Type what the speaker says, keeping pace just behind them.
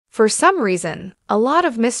For some reason, a lot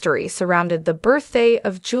of mystery surrounded the birthday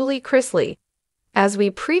of Julie Chrisley. As we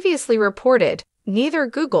previously reported, neither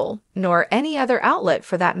Google, nor any other outlet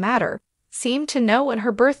for that matter, seemed to know when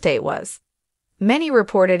her birthday was. Many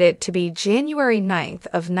reported it to be January 9th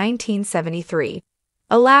of 1973.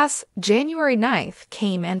 Alas, January 9th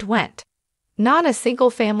came and went. Not a single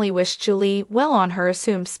family wished Julie well on her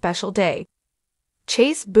assumed special day.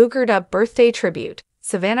 Chase boogered up birthday tribute.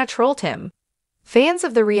 Savannah trolled him. Fans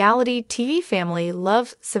of the reality TV family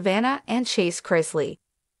love Savannah and Chase Chrisley.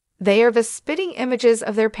 They are the spitting images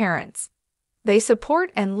of their parents. They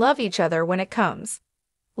support and love each other when it comes.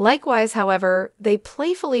 Likewise, however, they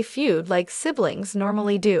playfully feud like siblings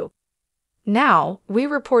normally do. Now, we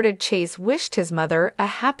reported Chase wished his mother a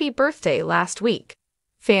happy birthday last week.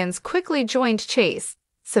 Fans quickly joined Chase.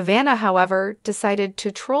 Savannah, however, decided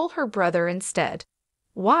to troll her brother instead.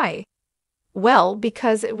 Why? Well,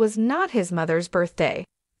 because it was not his mother's birthday.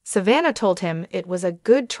 Savannah told him it was a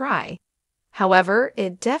good try. However,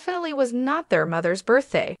 it definitely was not their mother's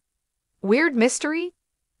birthday. Weird mystery?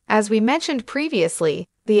 As we mentioned previously,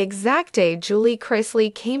 the exact day Julie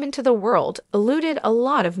Chrisley came into the world eluded a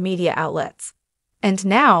lot of media outlets. And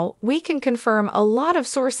now, we can confirm a lot of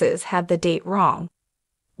sources had the date wrong.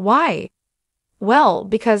 Why? Well,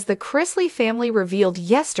 because the Chrisley family revealed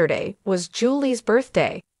yesterday was Julie's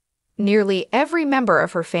birthday. Nearly every member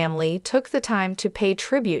of her family took the time to pay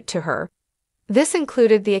tribute to her. This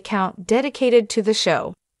included the account dedicated to the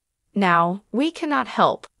show. Now, we cannot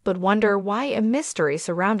help but wonder why a mystery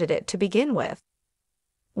surrounded it to begin with.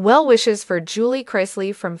 Well wishes for Julie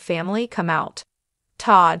Chrisley from family come out.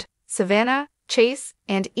 Todd, Savannah, Chase,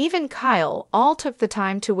 and even Kyle all took the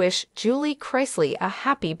time to wish Julie Chrisley a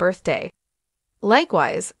happy birthday.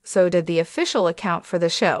 Likewise, so did the official account for the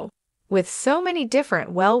show. With so many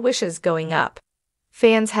different well wishes going up,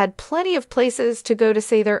 fans had plenty of places to go to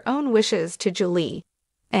say their own wishes to Julie.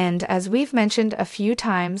 And as we've mentioned a few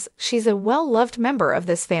times, she's a well-loved member of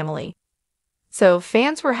this family. So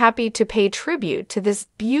fans were happy to pay tribute to this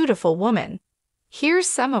beautiful woman. Here's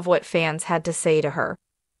some of what fans had to say to her.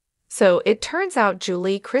 So it turns out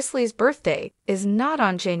Julie Chrisley's birthday is not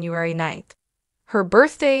on January 9th. Her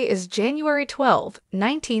birthday is January 12,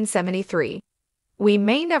 1973. We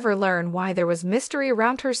may never learn why there was mystery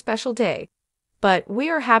around her special day, but we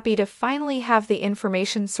are happy to finally have the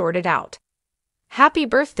information sorted out. Happy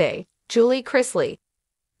birthday, Julie Chrisley.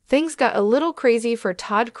 Things got a little crazy for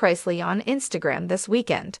Todd Chrisley on Instagram this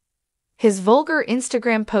weekend. His vulgar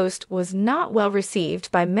Instagram post was not well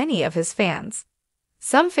received by many of his fans.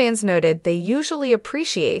 Some fans noted they usually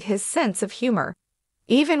appreciate his sense of humor,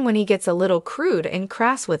 even when he gets a little crude and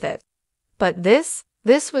crass with it. But this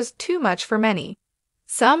was too much for many.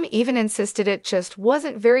 Some even insisted it just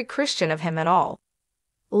wasn't very Christian of him at all.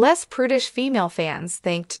 Less prudish female fans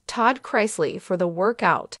thanked Todd Chrisley for the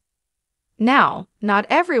workout. Now, not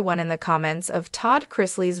everyone in the comments of Todd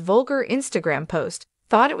Chrisley's vulgar Instagram post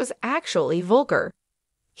thought it was actually vulgar.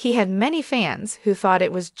 He had many fans who thought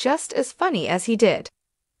it was just as funny as he did.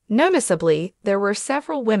 Noticeably, there were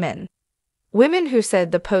several women. Women who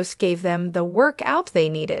said the post gave them the workout they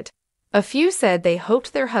needed. A few said they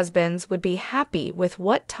hoped their husbands would be happy with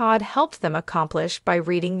what Todd helped them accomplish by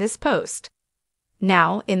reading this post.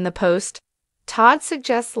 Now, in the post, Todd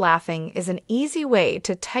suggests laughing is an easy way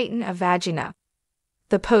to tighten a vagina.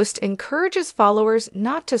 The post encourages followers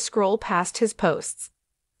not to scroll past his posts.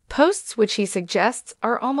 Posts which he suggests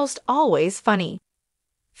are almost always funny.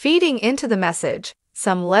 Feeding into the message,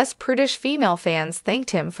 some less prudish female fans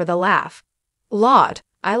thanked him for the laugh. "Laud,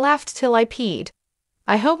 I laughed till I peed.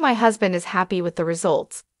 I hope my husband is happy with the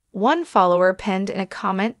results," one follower penned in a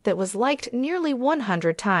comment that was liked nearly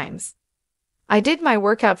 100 times. "I did my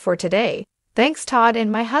workout for today. Thanks Todd,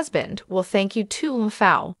 and my husband will thank you too,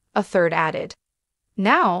 Mfau," a third added.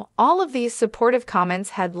 Now, all of these supportive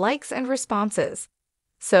comments had likes and responses.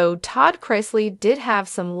 So Todd Chrisley did have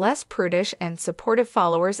some less prudish and supportive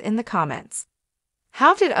followers in the comments.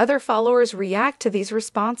 How did other followers react to these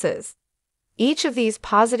responses? Each of these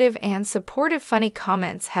positive and supportive funny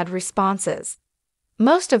comments had responses.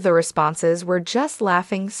 Most of the responses were just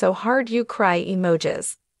laughing so hard you cry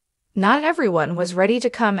emojis. Not everyone was ready to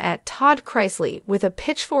come at Todd Chrisley with a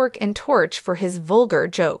pitchfork and torch for his vulgar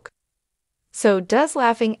joke. So does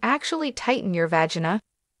laughing actually tighten your vagina?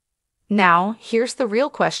 Now, here's the real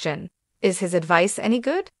question. Is his advice any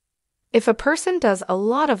good? If a person does a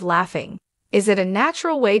lot of laughing, is it a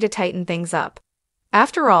natural way to tighten things up?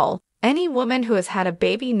 After all, any woman who has had a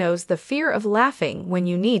baby knows the fear of laughing when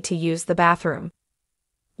you need to use the bathroom.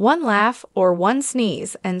 One laugh or one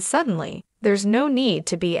sneeze and suddenly, there's no need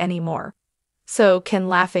to be any more. So can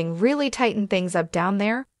laughing really tighten things up down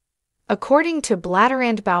there? According to Bladder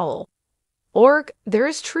and Bowel org, there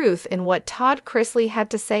is truth in what Todd Chrisley had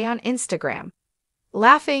to say on Instagram.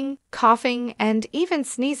 Laughing, coughing, and even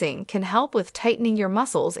sneezing can help with tightening your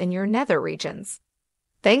muscles in your nether regions.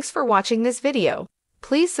 Thanks for watching this video.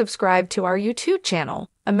 Please subscribe to our YouTube channel,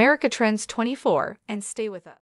 America Trends 24, and stay with us.